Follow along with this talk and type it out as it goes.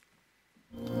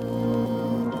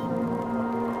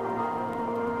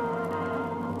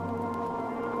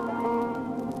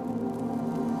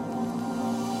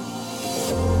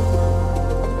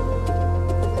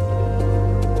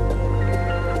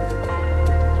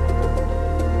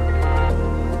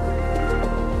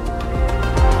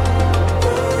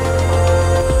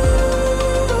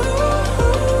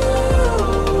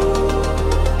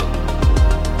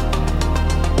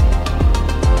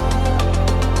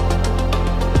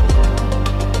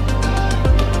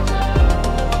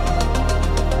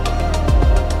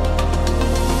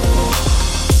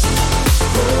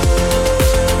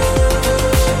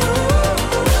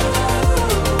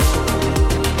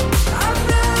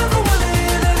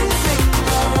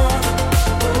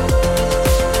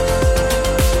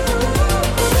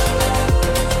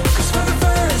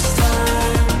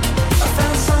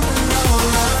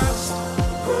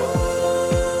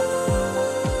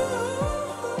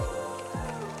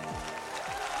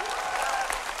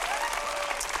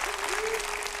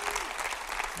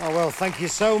Oh, well, thank you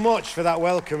so much for that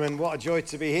welcome, and what a joy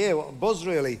to be here. What a buzz,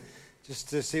 really, just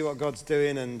to see what God's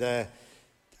doing. And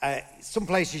some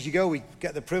places you go, we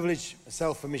get the privilege,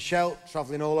 myself and Michelle,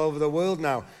 traveling all over the world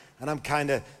now, and I'm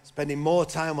kind of spending more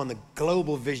time on the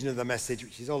global vision of the message,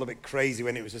 which is all a bit crazy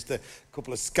when it was just a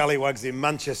couple of scallywags in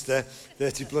Manchester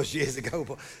 30 plus years ago,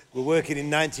 but we're working in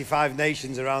 95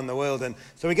 nations around the world, and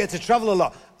so we get to travel a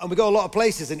lot, and we go a lot of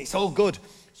places, and it's all good.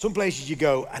 Some places you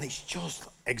go, and it's just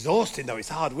exhausting though, it's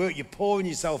hard work, you're pouring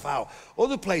yourself out.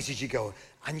 Other places you go,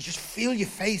 and you just feel your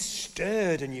faith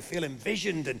stirred, and you feel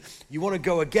envisioned, and you want to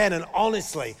go again, and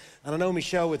honestly, and I know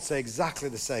Michelle would say exactly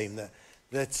the same,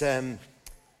 that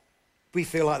we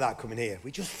feel like that coming here.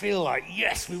 We just feel like,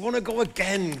 yes, we want to go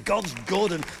again. God's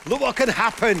good, and look what can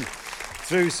happen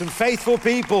through some faithful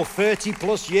people 30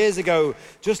 plus years ago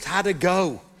just had a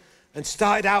go and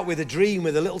started out with a dream,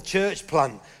 with a little church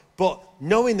plant, but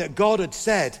knowing that God had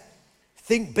said,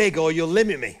 think big or you'll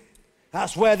limit me.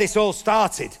 That's where this all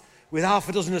started, with half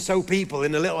a dozen or so people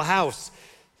in a little house,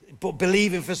 but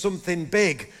believing for something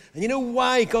big. And you know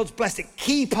why God's blessed it?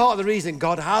 Key part of the reason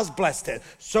God has blessed it,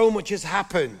 so much has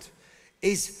happened,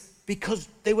 is because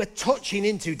they were touching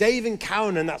into, Dave and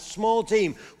Cowan and that small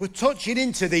team were touching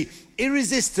into the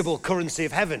irresistible currency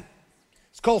of heaven.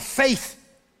 It's called faith.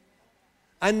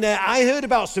 And I heard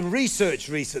about some research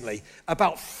recently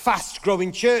about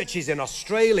fast-growing churches in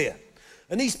Australia.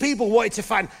 And these people wanted to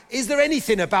find, is there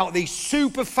anything about these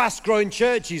super fast-growing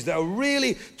churches that are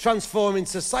really transforming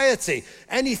society?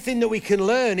 Anything that we can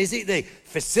learn? Is it the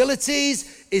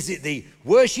facilities? Is it the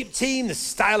worship team, the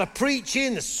style of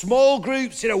preaching, the small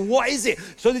groups? What is it?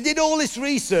 So they did all this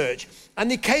research, and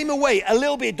they came away a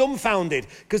little bit dumbfounded,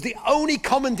 because the only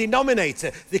common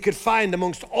denominator they could find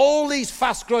amongst all these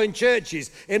fast-growing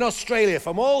churches in Australia,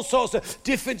 from all sorts of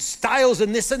different styles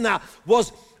and this and that,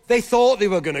 was they thought they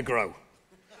were going to grow.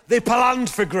 They planned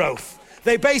for growth.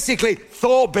 They basically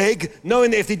thought big,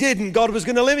 knowing that if they didn't, God was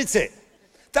going to limit it.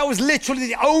 That was literally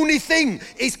the only thing.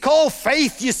 It's called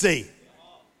faith, you see.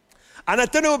 And I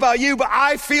don't know about you, but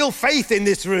I feel faith in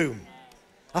this room.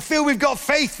 I feel we've got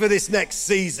faith for this next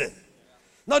season.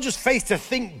 Not just faith to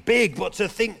think big, but to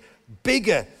think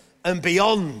bigger and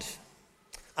beyond.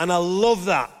 And I love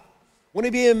that.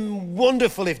 Wouldn't it be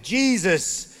wonderful if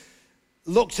Jesus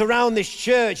looked around this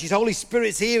church? His Holy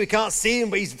Spirit's here. We can't see him,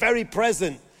 but he's very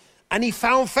present. And he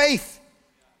found faith.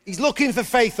 He's looking for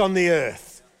faith on the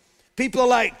earth. People are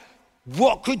like,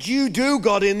 what could you do,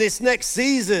 God, in this next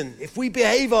season? If we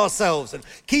behave ourselves and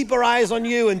keep our eyes on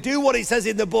you and do what it says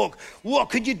in the book, what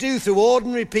could you do through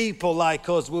ordinary people like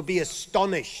us? We'll be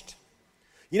astonished.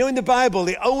 In the Bible,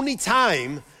 the only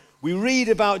time we read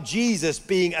about Jesus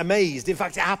being amazed, in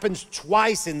fact, it happens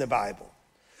twice in the Bible.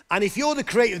 And if you're the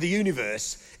creator of the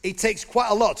universe, it takes quite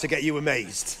a lot to get you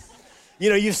amazed.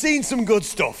 You've seen some good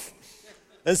stuff.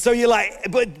 And so you're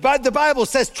like, but the Bible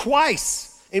says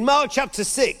twice. In Mark chapter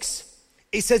 6,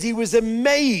 it says he was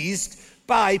amazed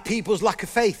by people's lack of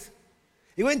faith.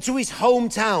 He went to his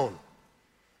hometown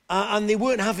and they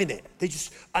weren't having it. They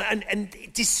just, and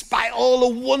despite all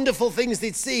the wonderful things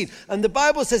they'd seen. And the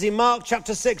Bible says in Mark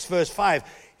chapter 6, verse 5,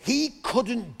 he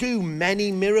couldn't do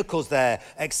many miracles there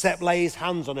except lay his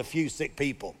hands on a few sick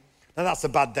people. Now that's a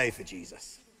bad day for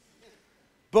Jesus.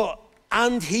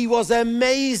 And he was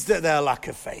amazed at their lack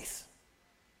of faith.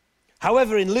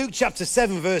 However, in Luke chapter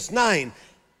 7, verse 9,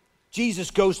 Jesus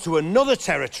goes to another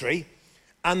territory,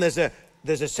 and there's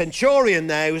a centurion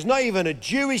there who's not even a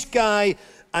Jewish guy,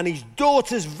 and his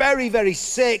daughter's very, very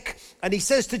sick. And he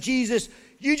says to Jesus,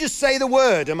 you just say the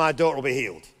word and my daughter will be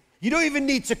healed. You don't even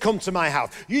need to come to my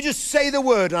house. You just say the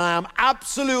word, and I am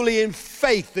absolutely in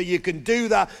faith that you can do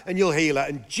that and you'll heal her.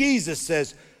 And Jesus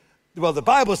says, well, the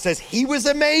Bible says he was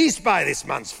amazed by this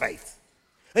man's faith.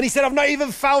 And he said, I've not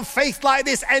even found faith like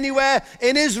this anywhere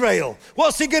in Israel.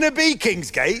 What's it going to be,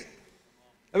 Kingsgate?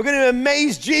 Are we going to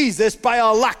amaze Jesus by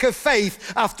our lack of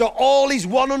faith after all his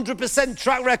 100%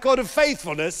 track record of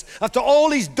faithfulness, after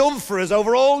all he's done for us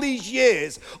over all these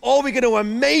years? Or are we going to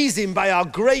amaze him by our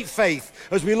great faith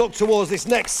as we look towards this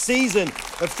next season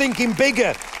of thinking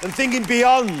bigger and thinking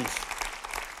beyond?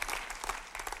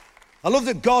 I love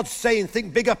that God's saying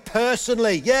think bigger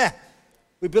personally. Yeah,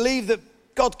 we believe that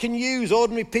God can use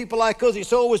ordinary people like us.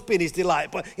 It's always been his delight.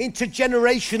 But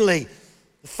intergenerationally,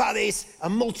 the fact that it's a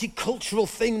multicultural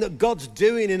thing that God's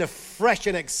doing in a fresh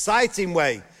and exciting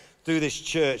way through this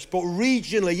church. But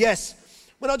regionally, yes,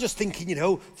 we're not just thinking,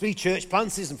 3 church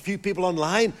plants and a few people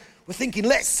online. We're thinking,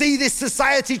 let's see this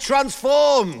society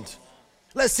transformed.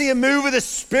 Let's see a move of the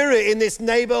Spirit in this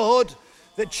neighborhood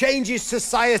that changes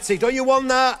society. Don't you want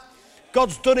that?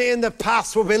 God's done it in the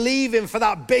past. We're believing for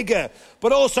that bigger,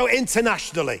 but also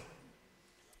internationally.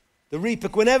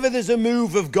 Whenever there's a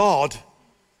move of God,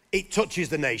 it touches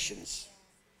the nations.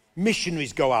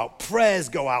 Missionaries go out, prayers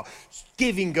go out,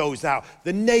 giving goes out.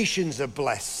 The nations are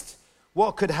blessed.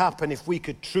 What could happen if we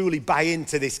could truly buy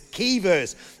into this key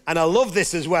verse? And I love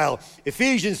this as well.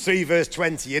 Ephesians 3 verse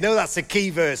 20. You know that's a key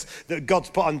verse that God's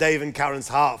put on Dave and Karen's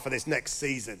heart for this next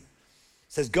season. It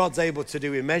says God's able to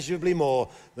do immeasurably more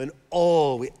than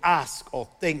all we ask or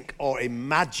think or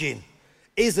imagine.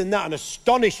 Isn't that an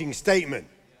astonishing statement?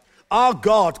 Our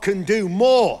God can do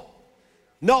more.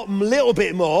 Not a little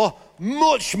bit more,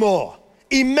 much more.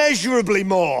 Immeasurably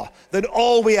more than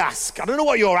all we ask. I don't know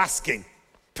what you're asking.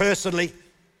 Personally,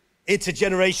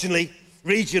 intergenerationally,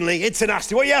 regionally,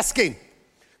 internationally. What are you asking?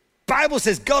 Bible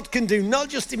says God can do not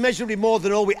just immeasurably more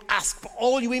than all we ask, but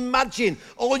all you imagine,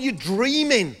 all you're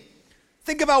dreaming.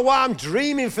 Think about what I'm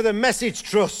dreaming for the Message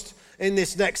Trust in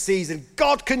this next season.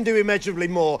 God can do immeasurably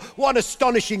more. What an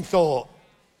astonishing thought.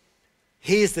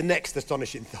 Here's the next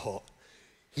astonishing thought.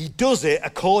 He does it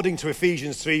according to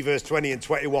Ephesians 3 verse 20 and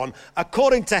 21,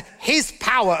 according to his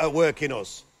power at work in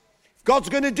us. If God's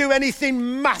going to do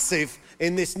anything massive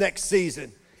in this next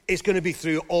season, it's going to be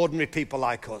through ordinary people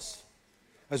like us.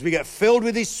 As we get filled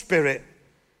with his Spirit,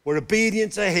 we're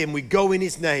obedient to him, we go in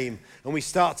his name, and we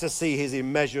start to see his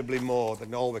immeasurably more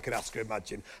than all we can ask or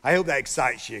imagine. I hope that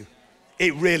excites you.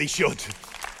 It really should.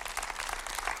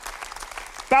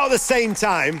 About the same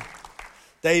time,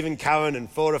 Dave and Karen and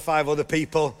 4 or 5 other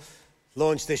people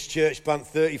launched this church plant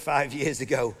 35 years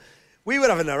ago. We were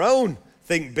having our own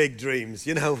think big dreams,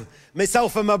 you know.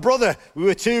 Myself and my brother, we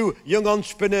were 2 young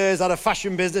entrepreneurs, had a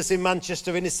fashion business in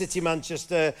Manchester, inner city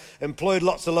Manchester, employed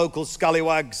lots of local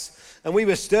scallywags. And we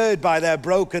were stirred by their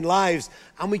broken lives.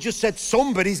 And we just said,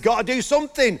 somebody's got to do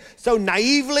something. So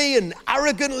naively and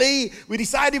arrogantly, we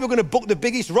decided we were going to book the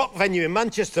biggest rock venue in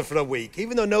Manchester for a week,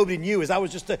 even though nobody knew us. I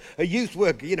was just a youth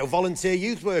worker, you know, volunteer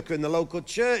youth worker in the local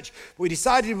church. But we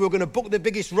decided we were going to book the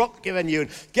biggest rock venue and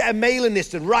get a mailing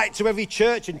list and write to every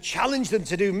church and challenge them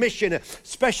to do mission,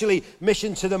 especially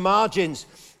mission to the margins.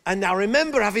 And I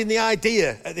remember having the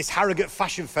idea at this Harrogate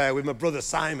fashion fair with my brother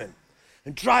Simon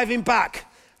and driving back.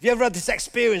 Have you ever had this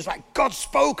experience like God's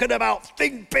spoken about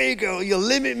think big or you'll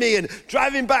limit me, and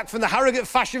driving back from the Harrogate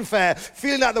Fashion Fair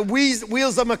feeling like the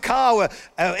wheels of my car were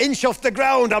an inch off the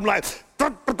ground. I'm like,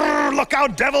 look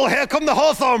out devil, here come the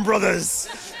Hawthorne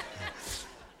brothers.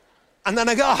 And then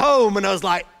I got home and I was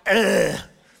like, ugh.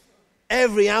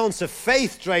 Every ounce of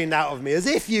faith drained out of me, as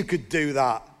if you could do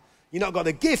that. You've not got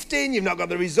the gifting, you've not got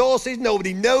the resources,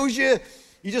 nobody knows you.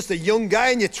 You're just a young guy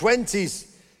in your 20s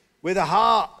with a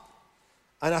heart.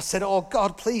 And I said, oh,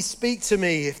 God, please speak to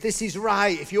me. If this is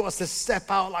right, if you want us to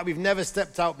step out like we've never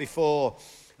stepped out before.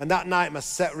 And that night, my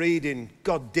set reading,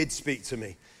 God did speak to me.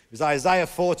 It was Isaiah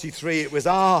 43. It was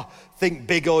think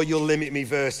big or you'll limit me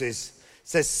verses. It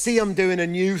says, see, I'm doing a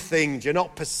new thing. Do you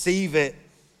not perceive it?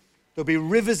 There'll be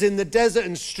rivers in the desert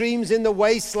and streams in the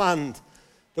wasteland.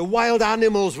 The wild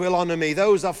animals will honor me.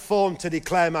 Those I've formed to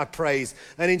declare my praise.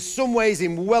 And in some ways,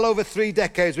 in well over 3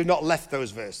 decades, we've not left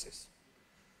those verses.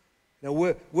 Now,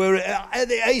 we're at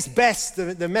its best,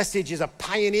 the message is a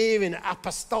pioneering,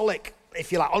 apostolic,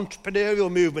 if you like,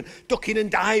 entrepreneurial movement, ducking and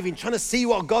diving, trying to see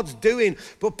what God's doing,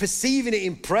 but perceiving it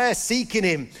in prayer, seeking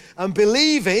him,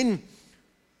 and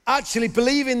actually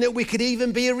believing that we could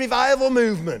even be a revival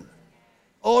movement.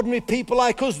 Ordinary people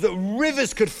like us, that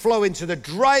rivers could flow into the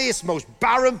driest, most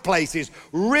barren places,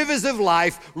 rivers of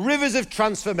life, rivers of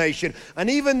transformation, and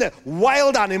even the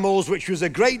wild animals, which was a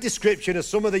great description of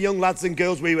some of the young lads and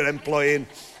girls we were employing.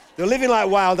 They're living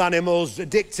like wild animals,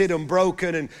 addicted and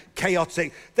broken and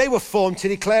chaotic. They were formed to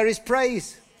declare his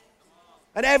praise.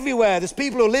 And everywhere, there's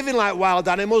people who are living like wild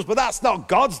animals, but that's not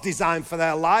God's design for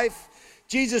their life.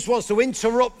 Jesus wants to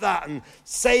interrupt that and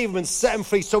save them and set them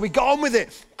free. So we got on with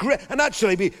it. And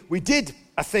actually, we did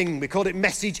a thing. We called it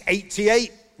Message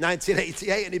 88,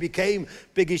 1988, and it became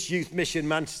biggest youth mission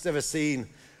Manchester's ever seen.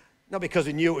 Not because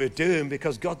we knew what we were doing,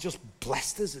 because God just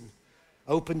blessed us and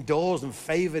opened doors and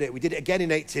favored it. We did it again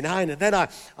in 89. And then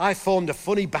I formed a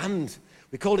funny band.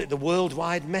 We called it the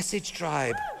Worldwide Message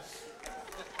Tribe.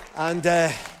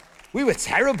 And we were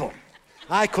terrible.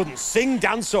 I couldn't sing,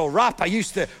 dance, or rap. I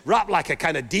used to rap like a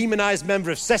kind of demonized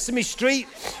member of Sesame Street.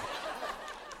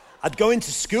 I'd go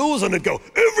into schools and I'd go,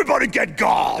 everybody get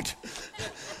God.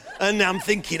 And I'm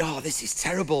thinking, oh, this is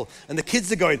terrible. And the kids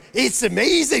are going, it's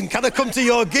amazing. Can I come to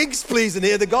your gigs, please, and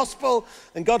hear the gospel?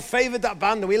 And God favored that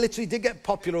band, and we literally did get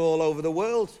popular all over the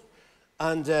world.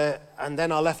 And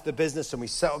then I left the business and we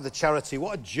set up the charity.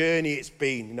 What a journey it's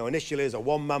been. You know, initially as a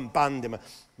one-man band in my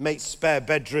mate's spare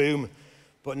bedroom.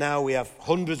 But now we have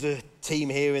hundreds of team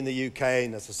here in the UK,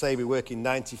 and as I say, we work in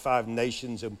 95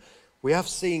 nations, and we have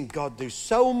seen God do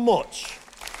so much.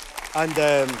 And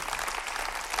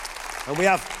we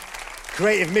have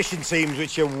creative mission teams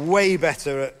which are way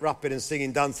better at rapping and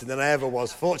singing, dancing than I ever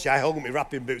was. Fortunately, I hung my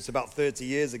rapping boots about 30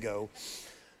 years ago.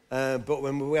 But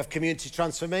when we have community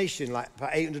transformation, like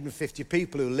about 850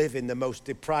 people who live in the most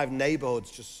deprived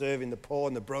neighborhoods, just serving the poor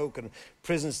and the broken,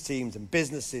 prisons teams and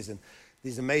businesses, and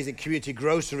these amazing community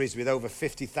groceries with over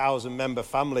 50,000 member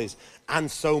families, and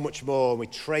so much more. We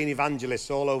train evangelists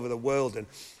all over the world.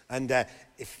 And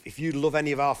if you love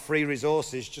any of our free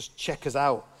resources, just check us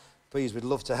out. Please, we'd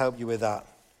love to help you with that.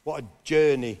 What a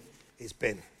journey it's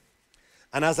been.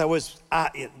 And as I was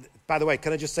at it, by the way,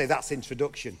 can I just say that's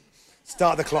introduction.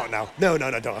 Start the clock now. No,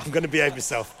 don't. I'm going to behave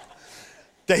myself.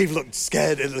 Dave looked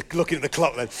scared looking at the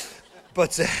clock then.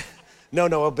 But no,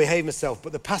 I'll behave myself.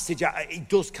 But the passage, it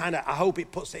does kind of, I hope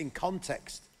it puts it in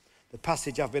context. The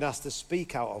passage I've been asked to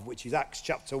speak out of, which is Acts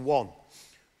chapter 1,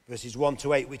 verses 1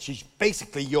 to 8, which is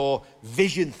basically your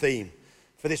vision theme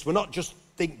for this. We're not just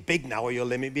think big now or your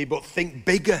limit be, but think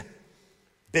bigger.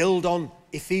 Build on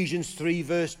Ephesians 3,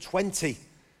 verse 20.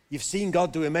 You've seen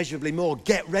God do immeasurably more.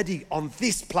 Get ready on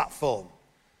this platform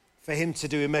for him to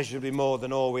do immeasurably more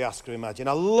than all we ask or imagine.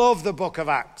 I love the book of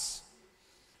Acts.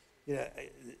 You know,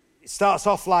 it starts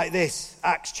off like this,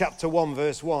 Acts chapter 1,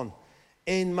 verse 1.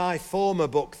 In my former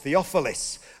book,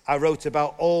 Theophilus, I wrote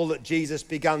about all that Jesus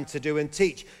began to do and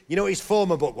teach. You know what his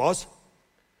former book was?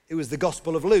 It was the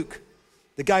Gospel of Luke.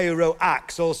 The guy who wrote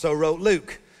Acts also wrote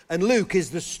Luke. And Luke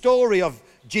is the story of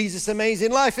Jesus'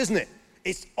 amazing life, isn't it?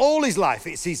 It's all his life.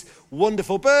 It's his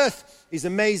wonderful birth, his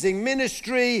amazing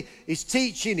ministry, his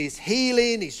teaching, his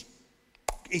healing, his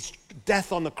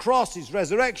death on the cross, his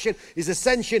resurrection, his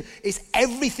ascension. It's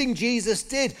everything Jesus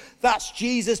did. That's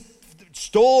Jesus'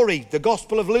 story, the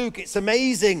Gospel of Luke. It's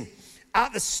amazing.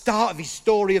 At the start of his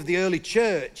story of the early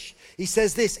church, he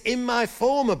says this, in my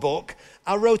former book,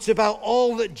 I wrote about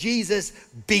all that Jesus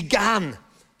began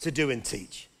to do and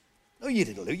teach. No, you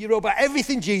didn't, Luke. You wrote about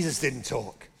everything Jesus didn't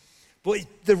talk. But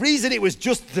the reason it was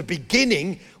just the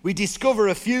beginning, we discover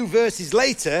a few verses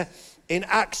later in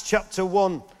Acts chapter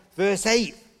 1, verse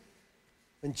 8.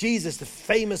 And Jesus, the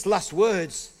famous last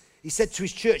words, he said to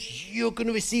his church, you're going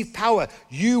to receive power.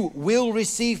 You will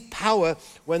receive power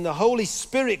when the Holy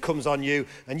Spirit comes on you,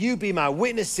 and you be my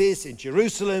witnesses in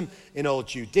Jerusalem, in all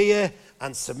Judea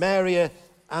and Samaria,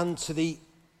 and to the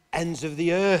ends of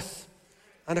the earth.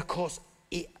 And of course,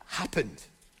 it happened.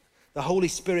 The Holy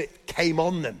Spirit came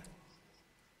on them.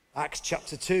 Acts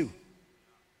chapter 2.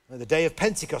 When the day of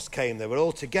Pentecost came, they were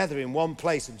all together in one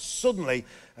place, and suddenly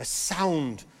a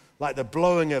sound like the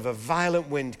blowing of a violent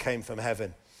wind came from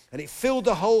heaven, and it filled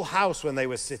the whole house when they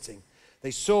were sitting.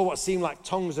 They saw what seemed like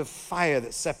tongues of fire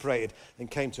that separated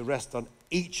and came to rest on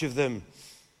each of them.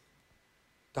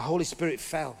 The Holy Spirit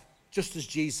fell, just as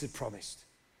Jesus had promised.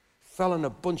 Fell on a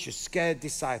bunch of scared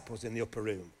disciples in the upper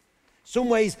room. Some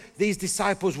ways, these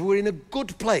disciples were in a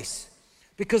good place,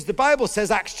 because the Bible says,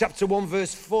 Acts chapter 1,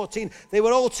 verse 14, they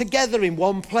were all together in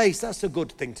one place. That's a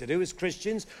good thing to do as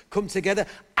Christians, come together.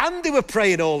 And they were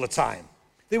praying all the time.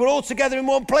 They were all together in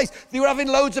one place. They were having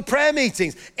loads of prayer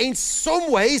meetings. In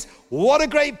some ways, what a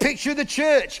great picture of the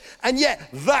church. And yet,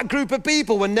 that group of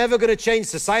people were never going to change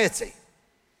society.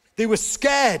 They were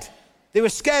scared. They were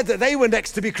scared that they were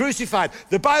next to be crucified.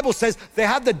 The Bible says they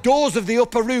had the doors of the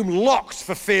upper room locked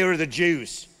for fear of the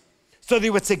Jews. So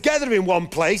they were together in one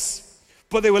place,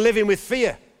 but they were living with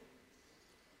fear.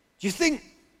 Do you think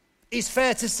it's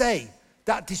fair to say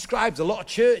that describes a lot of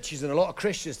churches and a lot of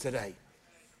Christians today?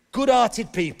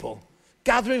 Good-hearted people,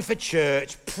 gathering for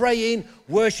church, praying,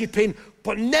 worshipping,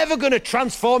 but never going to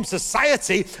transform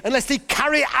society unless they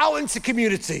carry it out into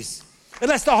communities,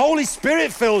 unless the Holy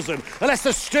Spirit fills them, unless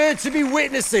they're stirred to be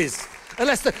witnesses,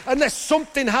 unless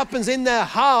something happens in their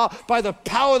heart by the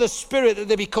power of the Spirit that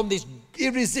they become this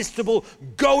irresistible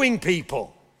going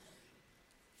people.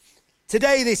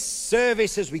 Today, this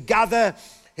service, as we gather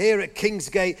here at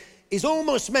Kingsgate, is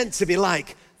almost meant to be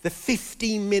like the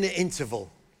 15-minute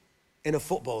interval in a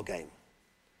football game.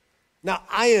 Now,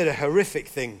 I heard a horrific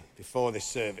thing before this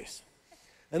service.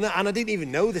 And I didn't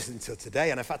even know this until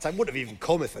today. And in fact, I wouldn't have even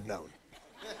come if I'd known.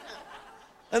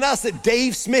 And that's that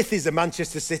Dave Smith is a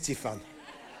Manchester City fan.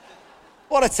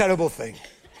 What a terrible thing.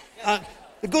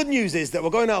 The good news is that we're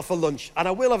going out for lunch, and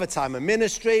I will have a time of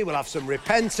ministry. We'll have some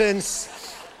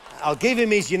repentance. I'll give him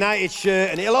his United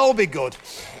shirt, and it'll all be good.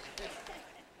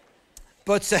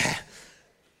 But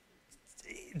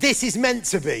this is meant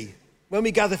to be, when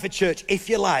we gather for church, if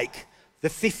you like, the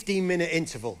 15-minute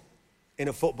interval in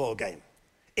a football game.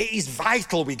 It is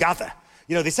vital we gather.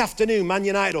 You know, this afternoon, Man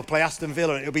United will play Aston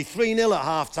Villa, and it'll be 3-0 at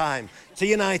half-time to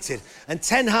United. And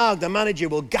Ten Hag, the manager,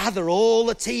 will gather all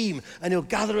the team, and he'll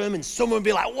gather them, and someone will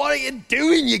be like, what are you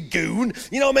doing, you goon?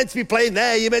 You're not meant to be playing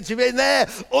there, you're meant to be playing there.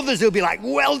 Others will be like,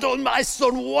 well done, my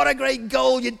son, what a great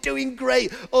goal, you're doing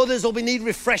great. Others will need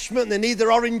refreshment, they need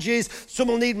their oranges. Some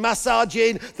will need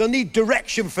massaging, they'll need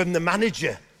direction from the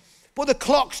manager. But the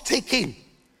clock's ticking.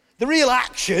 The real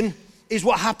action is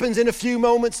what happens in a few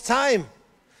moments' time.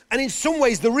 And in some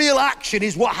ways, the real action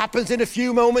is what happens in a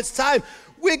few moments' time.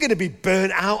 We're going to be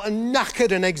burnt out and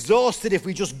knackered and exhausted if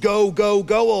we just go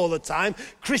all the time.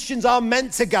 Christians are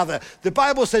meant to gather. The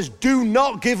Bible says, do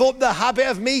not give up the habit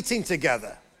of meeting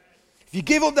together. If you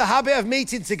give up the habit of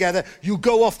meeting together, you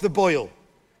go off the boil.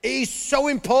 It is so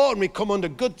important we come under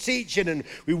good teaching and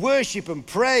we worship and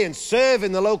pray and serve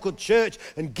in the local church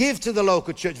and give to the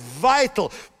local church.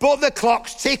 Vital. But the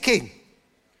clock's ticking.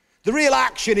 The real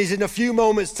action is in a few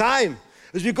moments' time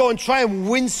as we go and try and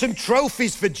win some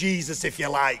trophies for Jesus, if you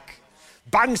like.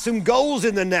 Bang some goals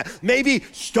in the net. Maybe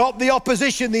stop the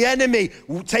opposition, the enemy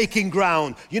taking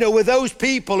ground. You know, with those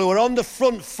people who are on the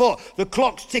front foot, the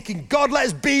clock's ticking. God, let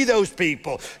us be those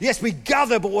people. Yes, we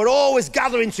gather, but we're always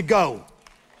gathering to go.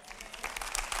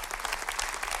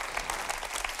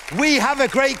 We have a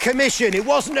great commission. It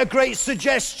wasn't a great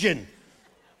suggestion.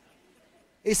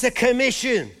 It's a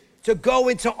commission to go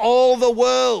into all the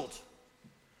world.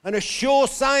 And a sure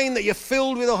sign that you're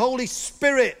filled with the Holy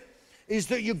Spirit is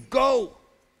that you go.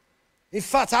 In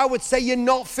fact, I would say you're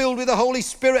not filled with the Holy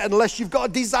Spirit unless you've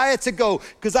got a desire to go,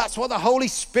 because that's what the Holy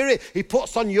Spirit, he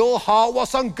puts on your heart,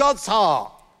 what's on God's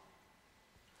heart.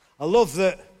 I love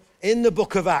that in the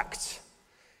book of Acts,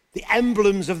 the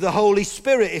emblems of the Holy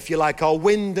Spirit, if you like, are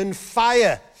wind and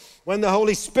fire. When the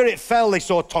Holy Spirit fell, they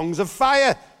saw tongues of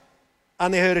fire.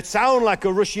 And they heard a sound like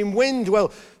a rushing wind. Well,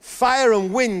 fire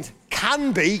and wind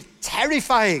can be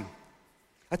terrifying.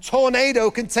 A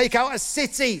tornado can take out a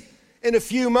city in a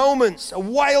few moments. A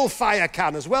wildfire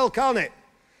can as well, can't it?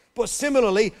 But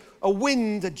similarly, a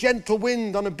wind, a gentle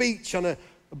wind on a beach on a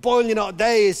boiling hot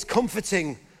day is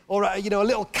comforting. Or a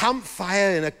little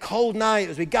campfire in a cold night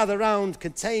as we gather around,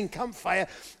 contained campfire.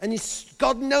 And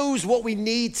God knows what we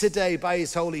need today by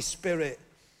his Holy Spirit.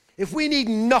 If we need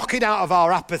knocking out of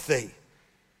our apathy,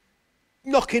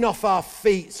 knocking off our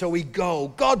feet so we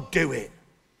go, God, do it.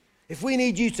 If we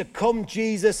need you to come,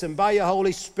 Jesus, and by your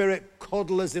Holy Spirit,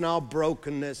 cuddle us in our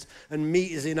brokenness and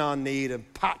meet us in our need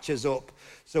and patch us up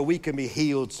so we can be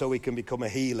healed, so we can become a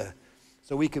healer,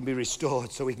 so we can be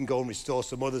restored, so we can go and restore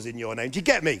some others in your name. Do you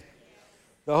get me?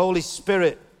 The Holy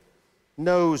Spirit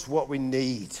knows what we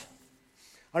need.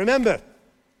 I remember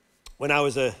when I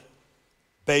was a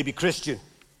baby Christian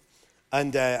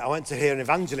and I went to hear an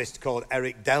evangelist called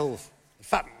Eric Delve. In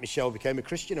fact, Michelle became a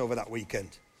Christian over that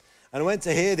weekend. And I went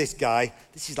to hear this guy,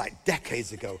 this is like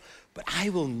decades ago, but I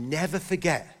will never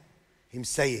forget him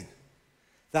saying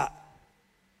that,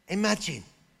 imagine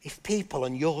if people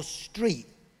on your street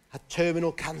had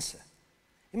terminal cancer.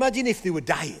 Imagine if they were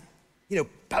dying.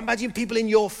 Imagine people in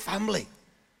your family,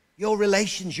 your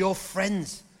relations, your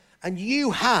friends, and you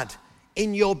had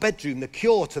in your bedroom the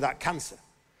cure to that cancer.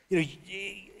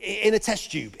 In a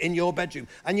test tube in your bedroom.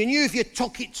 And you knew if you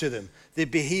took it to them, they'd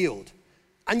be healed.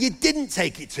 And you didn't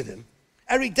take it to them.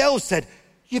 Eric Dell said,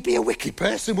 you'd be a wicked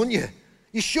person, wouldn't you?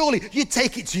 You'd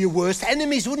take it to your worst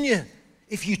enemies, wouldn't you?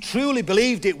 If you truly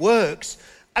believed it works.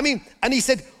 And he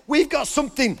said, we've got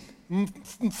something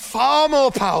far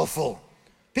more powerful.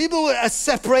 People are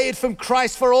separated from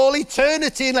Christ for all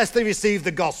eternity unless they receive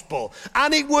the gospel.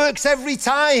 And it works every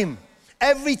time.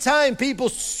 Every time people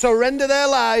surrender their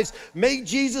lives, make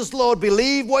Jesus Lord,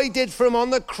 believe what he did for them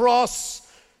on the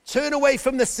cross, turn away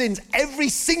from the sins, every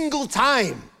single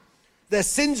time their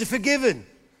sins are forgiven.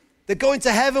 They're going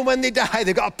to heaven when they die.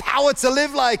 They've got a power to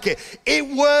live like it. It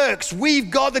works. We've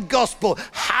got the gospel.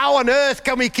 How on earth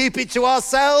can we keep it to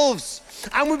ourselves?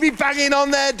 And we'd be banging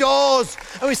on their doors.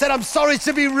 And we said, I'm sorry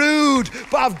to be rude,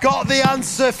 but I've got the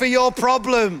answer for your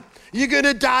problem. You're going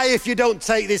to die if you don't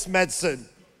take this medicine.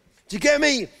 Do you get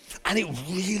me? And it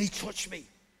really touched me.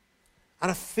 And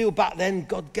I feel back then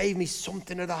God gave me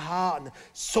something of the heart and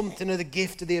something of the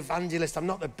gift of the evangelist. I'm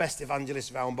not the best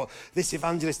evangelist around, but this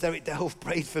evangelist, Eric Delve,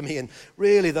 prayed for me. And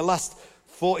really the last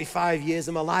 45 years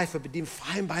of my life I've been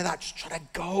defined by that, just trying to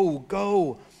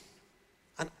go.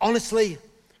 And honestly,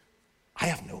 I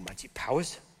have no magic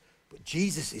powers, but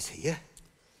Jesus is here.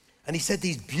 And he said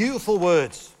these beautiful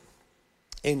words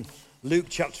in Luke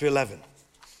chapter 11.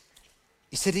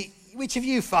 He said, which of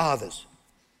you fathers,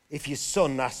 if your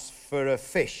son asks for a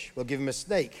fish, will give him a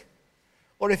snake?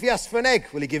 Or if he asks for an egg,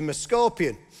 will he give him a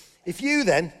scorpion? If you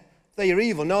then, that you're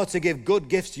evil, nor to give good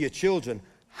gifts to your children,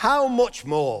 how much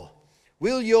more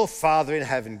will your Father in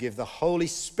heaven give the Holy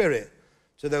Spirit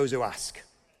to those who ask?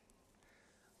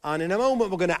 And in a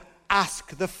moment, we're going to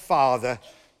ask the Father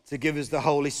to give us the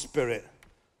Holy Spirit,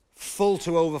 full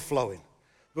to overflowing.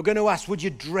 We're going to ask, would you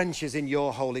drench us in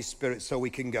your Holy Spirit so we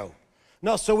can go?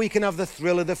 Not so we can have the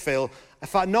thrill of the fill. In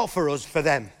fact, not for us, for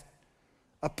them.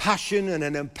 A passion and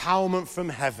an empowerment from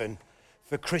heaven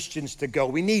for Christians to go.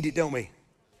 We need it, don't we?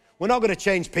 We're not going to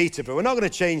change Peterborough. We're not going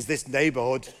to change this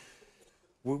neighborhood.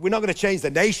 We're not going to change the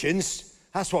nations.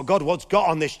 That's what God wants got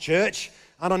on this church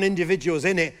and on individuals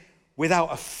in it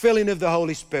without a filling of the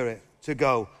Holy Spirit to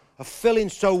go. A filling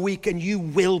so we can, you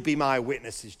will be my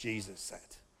witnesses, Jesus said.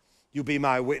 You'll be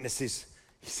my witnesses.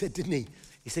 He said, didn't he?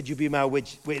 He said, you'll be my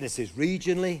witnesses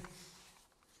regionally,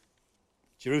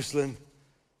 Jerusalem,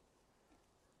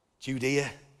 Judea,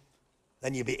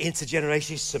 then you'll be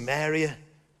intergenerations, Samaria,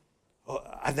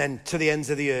 and then to the ends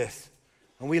of the earth.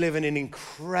 And we live in an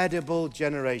incredible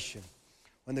generation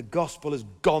when the gospel has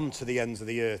gone to the ends of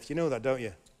the earth. You know that, don't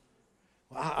you?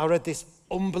 I read this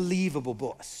unbelievable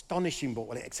book, astonishing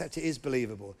book, except it is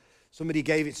believable. Somebody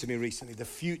gave it to me recently, The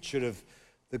Future of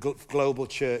the Global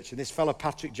Church. And this fellow,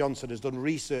 Patrick Johnson, has done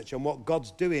research on what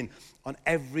God's doing on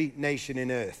every nation in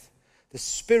earth. The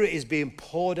Spirit is being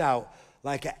poured out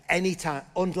like at any time,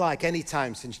 unlike any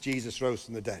time since Jesus rose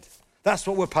from the dead. That's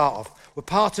what we're part of. We're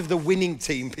part of the winning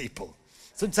team, people.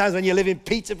 Sometimes when you live in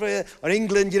Peterborough or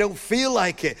England, you don't feel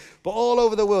like it. But all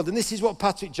over the world, and this is what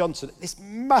Patrick Johnson, this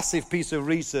massive piece of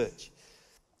research,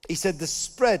 he said the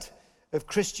spread of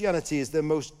Christianity is the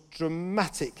most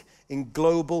dramatic in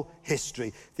global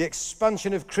history. The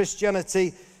expansion of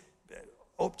Christianity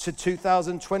up to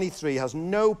 2023 has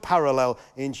no parallel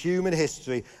in human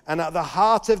history. And at the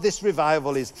heart of this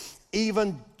revival is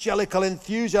evangelical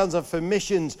enthusiasm for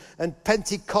missions and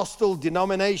Pentecostal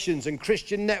denominations and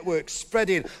Christian networks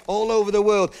spreading all over the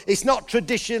world. It's not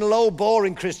traditional, old,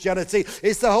 boring Christianity.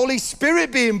 It's the Holy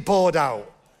Spirit being poured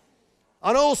out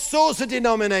on all sorts of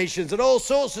denominations and all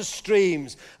sorts of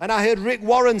streams. And I heard Rick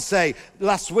Warren say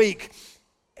last week,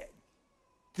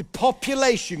 the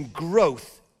population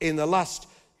growth in the last,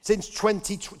 since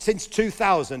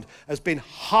 2000 has been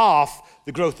half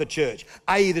the growth of church.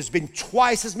 I.e. there's been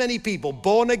twice as many people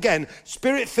born again,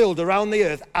 Spirit-filled around the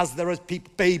earth as there are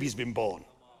babies been born.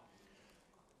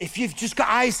 If you've just got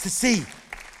eyes to see,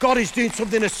 God is doing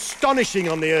something astonishing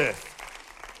on the earth.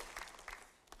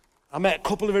 I met a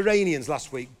couple of Iranians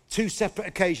last week, 2 separate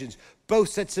occasions. Both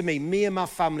said to me, me and my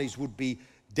families would be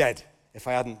dead if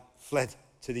I hadn't fled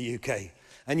to the UK.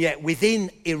 And yet within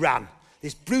Iran,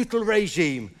 this brutal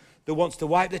regime that wants to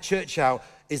wipe the church out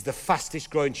is the fastest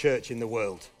growing church in the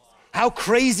world. How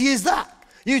crazy is that?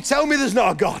 You tell me there's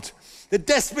not a God. They're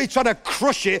desperately trying to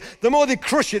crush it. The more they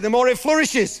crush it, the more it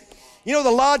flourishes. You know,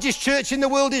 the largest church in the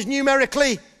world is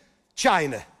numerically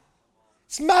China.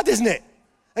 It's mad, isn't it?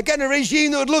 Again, a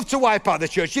regime that would love to wipe out the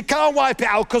church. You can't wipe it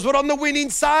out because we're on the winning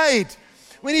side.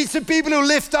 We need some people who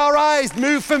lift our eyes,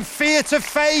 move from fear to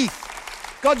faith.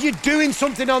 God, you're doing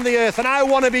something on the earth and I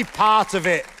want to be part of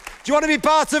it. Do you want to be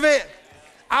part of it?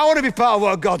 I want to be part of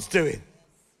what God's doing.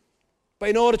 But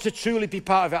in order to truly be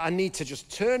part of it, I need to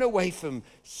just turn away from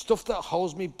stuff that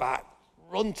holds me back,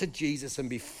 run to Jesus and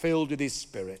be filled with his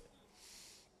Spirit.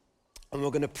 And we're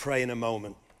going to pray in a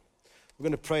moment. We're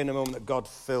going to pray in a moment that God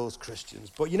fills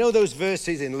Christians. But you know those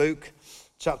verses in Luke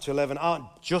chapter 11 aren't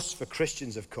just for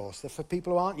Christians, of course. They're for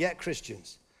people who aren't yet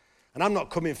Christians. And I'm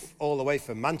not coming all the way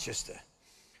from Manchester.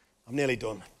 I'm nearly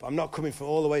done. But I'm not coming from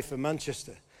all the way from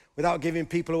Manchester without giving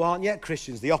people who aren't yet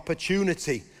Christians the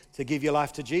opportunity to give your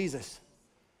life to Jesus.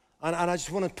 And I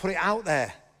just want to put it out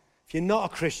there. If you're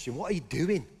not a Christian, what are you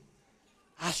doing?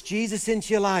 Ask Jesus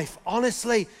into your life.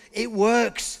 Honestly, it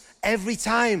works. Every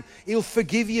time. He'll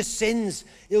forgive your sins.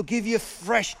 He'll give you a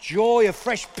fresh joy, a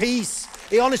fresh peace.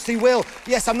 He honestly will.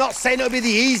 Yes, I'm not saying it'll be the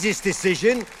easiest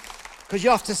decision because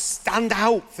you have to stand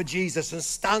out for Jesus and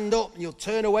stand up and you'll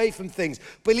turn away from things.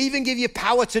 But he'll even give you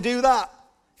power to do that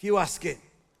if you ask it.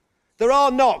 There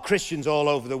are not Christians all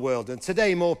over the world. And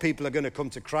today more people are going to come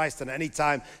to Christ than any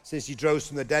time since he rose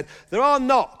from the dead. There are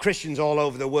not Christians all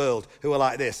over the world who are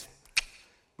like this.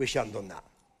 Wish I hadn't done that.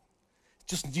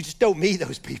 You just don't meet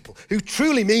those people who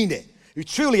truly mean it, who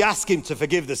truly ask him to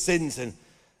forgive the sins and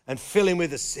fill him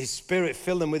with his Spirit,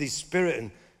 fill them with his Spirit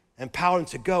and empower them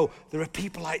to go. There are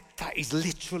people like that is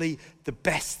literally the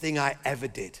best thing I ever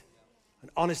did.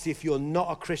 And honestly, if you're not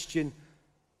a Christian,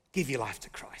 give your life to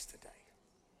Christ today.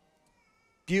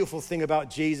 Beautiful thing about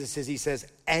Jesus is he says,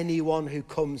 anyone who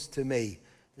comes to me,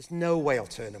 there's no way I'll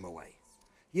turn them away.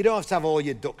 You don't have to have all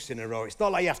your ducks in a row. It's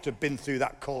not like you have to have been through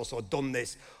that course or done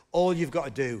this. All you've got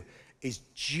to do is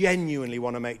genuinely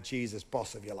want to make Jesus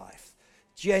boss of your life.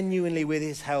 Genuinely, with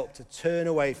his help, to turn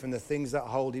away from the things that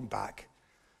hold him back.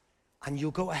 And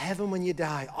you'll go to heaven when you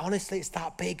die. Honestly, it's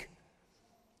that big.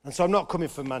 And so I'm not coming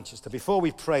from Manchester. Before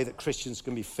we pray that Christians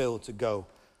can be filled to go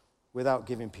without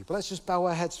giving people, let's just bow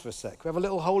our heads for a sec. We have a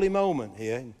little holy moment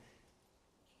here.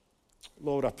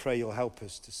 Lord, I pray you'll help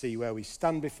us to see where we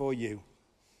stand before you.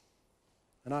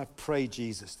 And I pray,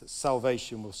 Jesus, that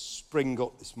salvation will spring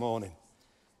up this morning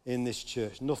in this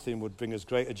church. Nothing would bring us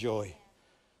greater joy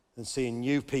than seeing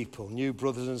new people, new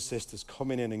brothers and sisters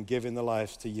coming in and giving their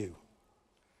lives to you.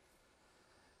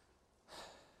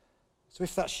 So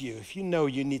if that's you, if you know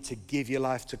you need to give your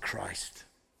life to Christ,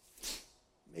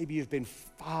 maybe you've been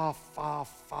far, far,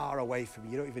 far away from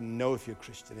him. You don't even know if you're a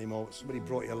Christian anymore. Somebody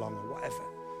brought you along or whatever.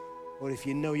 Or if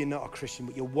you know you're not a Christian,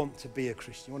 but you want to be a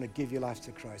Christian, you want to give your life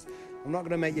to Christ. I'm not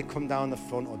going to make you come down the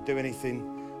front or do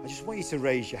anything. I just want you to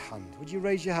raise your hand. Would you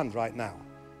raise your hand right now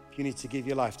if you need to give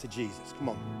your life to Jesus? Come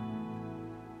on.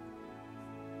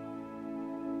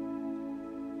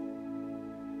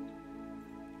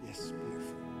 Yes,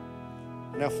 beautiful.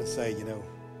 And I often say,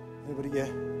 anybody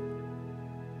here?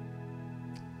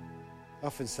 I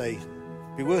often say,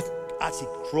 it'd be worth actually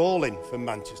crawling from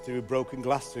Manchester with broken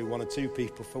glass through one or two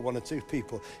people,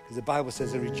 because the Bible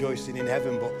says they're rejoicing in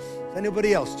heaven. But if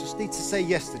anybody else just need to say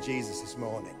yes to Jesus this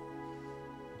morning,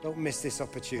 don't miss this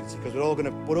opportunity, because we're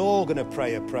all gonna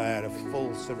pray a prayer of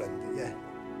full surrender. Yeah.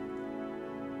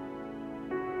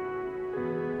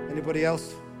 Anybody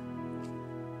else?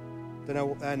 Don't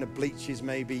know, in the bleachers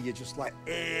maybe you're just like,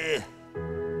 ugh.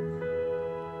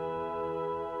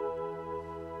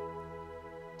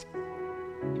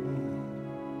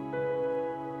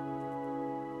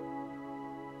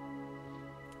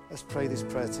 Let's pray this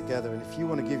prayer together. And if you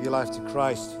want to give your life to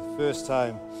Christ for the first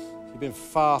time, if you've been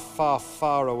far, far,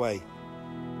 far away,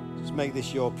 just make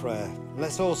this your prayer. And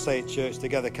let's all say it, church,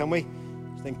 together, can we?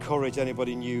 Just encourage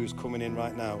anybody new who's coming in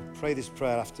right now. Pray this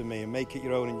prayer after me and make it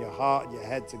your own in your heart and your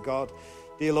head to God.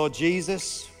 Dear Lord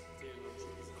Jesus,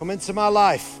 come into my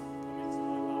life.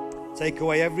 Take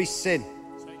away every sin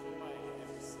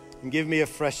and give me a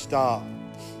fresh start.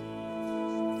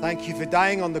 Thank you for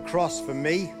dying on the cross for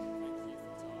me.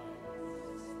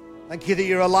 Thank you that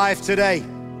you're alive today.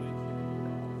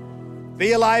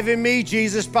 Be alive in me,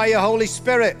 Jesus, by your Holy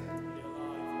Spirit.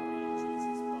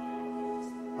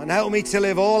 And help me to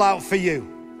live all out for you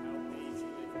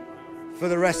for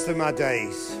the rest of my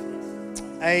days.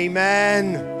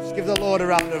 Amen. Just give the Lord a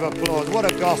round of applause. What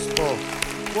a gospel.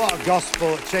 What a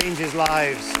gospel. It changes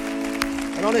lives.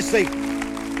 And honestly,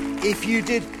 if you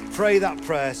did pray that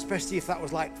prayer, especially if that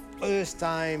was like first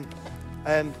time,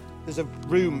 there's a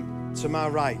room to my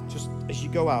right, just as you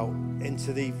go out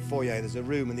into the foyer, there's a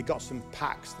room and they've got some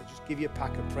packs that just give you a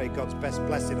pack and pray God's best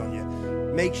blessing on you.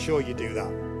 Make sure you do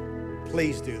that.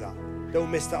 Please do that.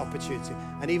 Don't miss that opportunity.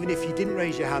 And even if you didn't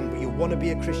raise your hand, but you want to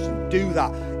be a Christian, do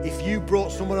that. If you brought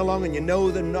someone along and you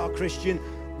know they're not a Christian,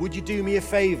 would you do me a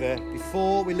favor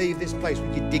before we leave this place?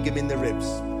 Would you dig them in the ribs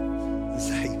and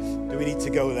say, do we need to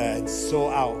go there and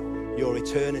sort out your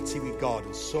eternity with God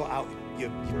and sort out your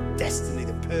destiny,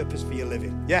 the purpose for your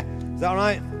living? Yeah, is that all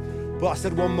right? But I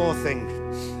said one more thing.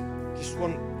 Just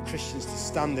want Christians to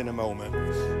stand in a moment,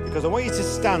 because I want you to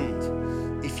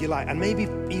stand, if you like, and maybe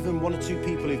even one or two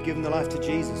people who've given their life to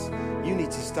Jesus, you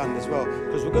need to stand as well,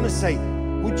 because we're going to say,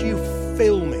 would you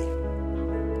fill me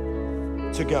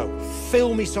to go?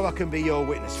 Fill me so I can be your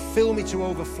witness. Fill me to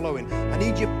overflowing. I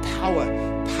need your power,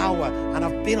 and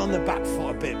I've been on the back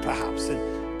foot a bit perhaps,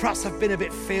 and perhaps I've been a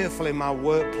bit fearful in my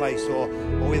workplace or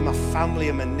with my family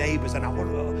and my neighbours, and I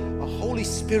want a Holy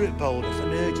Spirit boldness,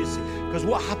 an urgency. Because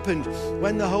what happened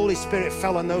when the Holy Spirit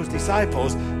fell on those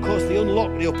disciples, of course they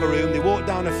unlocked the upper room, they walked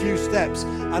down a few steps,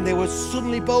 and they were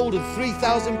suddenly bold, and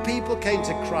 3,000 people came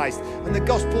to Christ, and the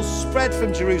gospel spread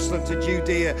from Jerusalem to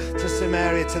Judea, to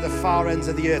Samaria, to the far ends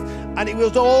of the earth. And it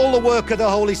was all the work of the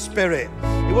Holy Spirit.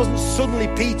 It wasn't suddenly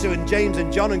Peter and James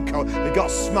and John and co that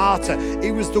got smarter.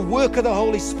 It was the work of the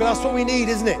Holy Spirit. That's what we need,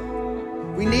 isn't it?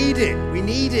 We need it. We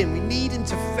need him. We need him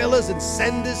to fill us and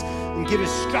send us and give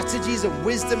us strategies and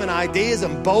wisdom and ideas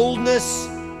and boldness.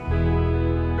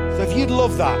 So if you'd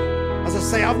love that, as I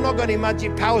say, I've not got any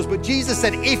magic powers, but Jesus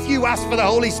said, if you ask for the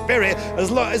Holy Spirit,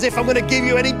 as if I'm going to give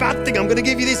you any bad thing, I'm going to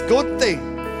give you this good thing.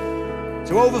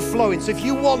 To overflowing. So if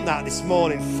you want that this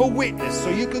morning for witness, so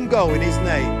you can go in his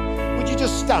name, would you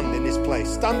just stand in this place?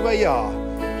 Stand where you are.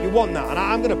 If you want that. And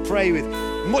I'm going to pray with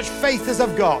much faith as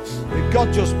I've got, that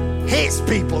God just hits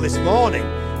people this morning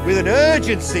with an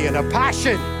urgency and a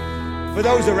passion for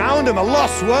those around them, a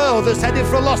lost world that's headed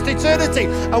for a lost eternity.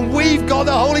 And we've got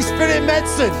the Holy Spirit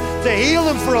medicine to heal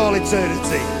them for all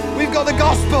eternity. We've got the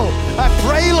gospel. I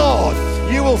pray, Lord,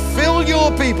 you will fill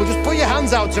your people. Just put your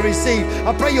hands out to receive.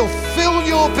 I pray you'll fill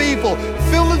your people.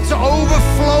 Fill them to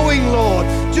overflowing, Lord.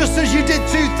 Just as you did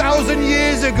 2,000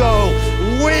 years ago.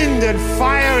 Wind and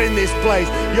fire in this place.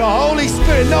 Your Holy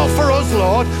Spirit, not for us,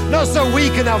 Lord. Not so we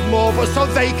can have more, but so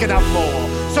they can have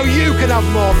more. So you can have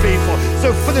more people.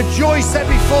 So for the joy set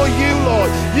before you, Lord,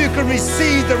 you can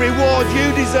receive the reward you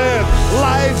deserve.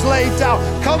 Lives laid down.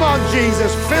 Come on,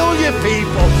 Jesus, fill your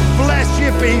people. Bless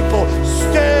your people.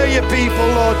 Stir your people,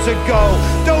 Lord, to go.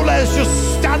 Don't let us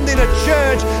just stand in a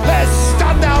church. Let us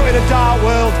stand out in a dark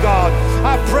world, God.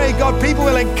 I pray, God, people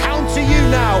will encounter you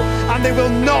now and they will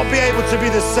not be able to be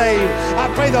the same. I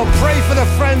pray they'll pray for the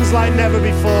friends like never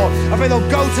before. I pray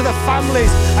they'll go to the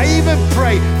families. I even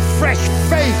pray fresh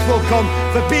faith will come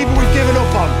for people we've given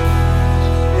up on.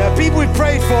 Yeah, people we've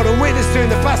prayed for and witnessed to in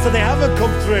the past and they haven't come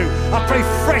through. I pray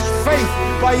fresh faith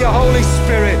by your Holy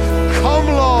Spirit. Come,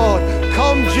 Lord.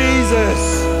 Come, Jesus.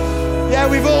 Yeah,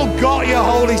 we've all got your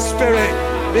Holy Spirit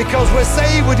because we're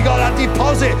saved, we've got that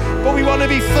deposit, but we want to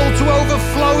be full to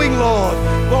overflowing, Lord.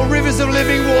 Want rivers of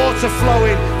living water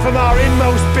flowing from our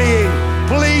inmost being.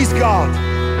 Please, God,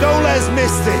 don't let us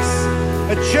miss this.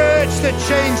 A church that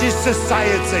changes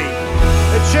society.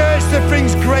 A church that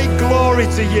brings great glory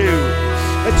to you.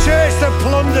 A church that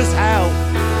plunders hell,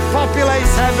 populates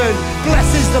heaven,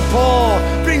 blesses the poor,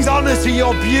 brings honor to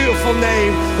your beautiful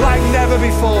name like never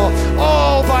before.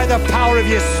 All by the power of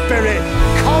your Spirit.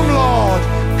 Come, Lord.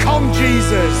 Come,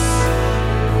 Jesus.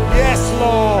 Yes,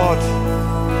 Lord.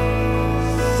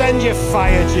 Send your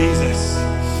fire, Jesus.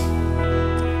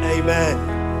 Amen.